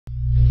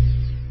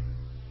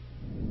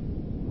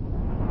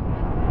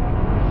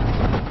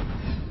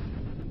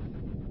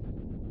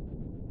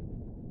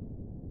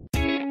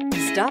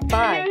Stop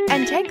by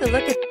and take a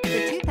look at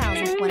the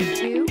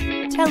 2022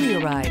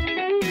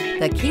 Telluride.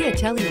 The Kia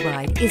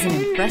Telluride is an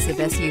impressive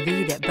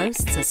SUV that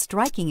boasts a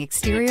striking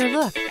exterior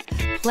look,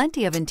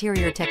 plenty of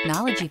interior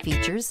technology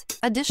features,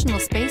 additional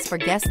space for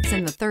guests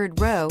in the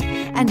third row,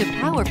 and a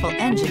powerful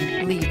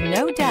engine leave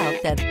no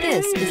doubt that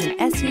this is an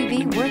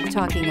SUV worth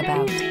talking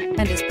about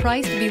and is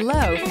priced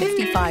below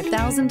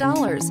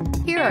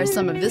 $55,000. Here are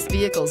some of this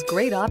vehicle's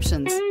great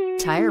options: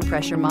 tire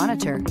pressure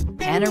monitor,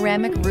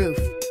 panoramic roof,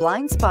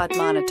 blind spot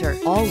monitor,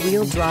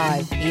 all-wheel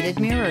drive, heated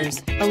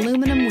mirrors,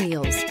 aluminum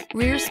wheels,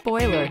 rear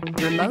spoiler,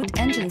 remote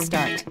engine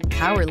start,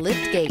 power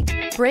lift gate,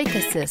 brake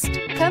assist.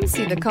 Come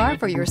see the car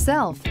for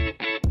yourself.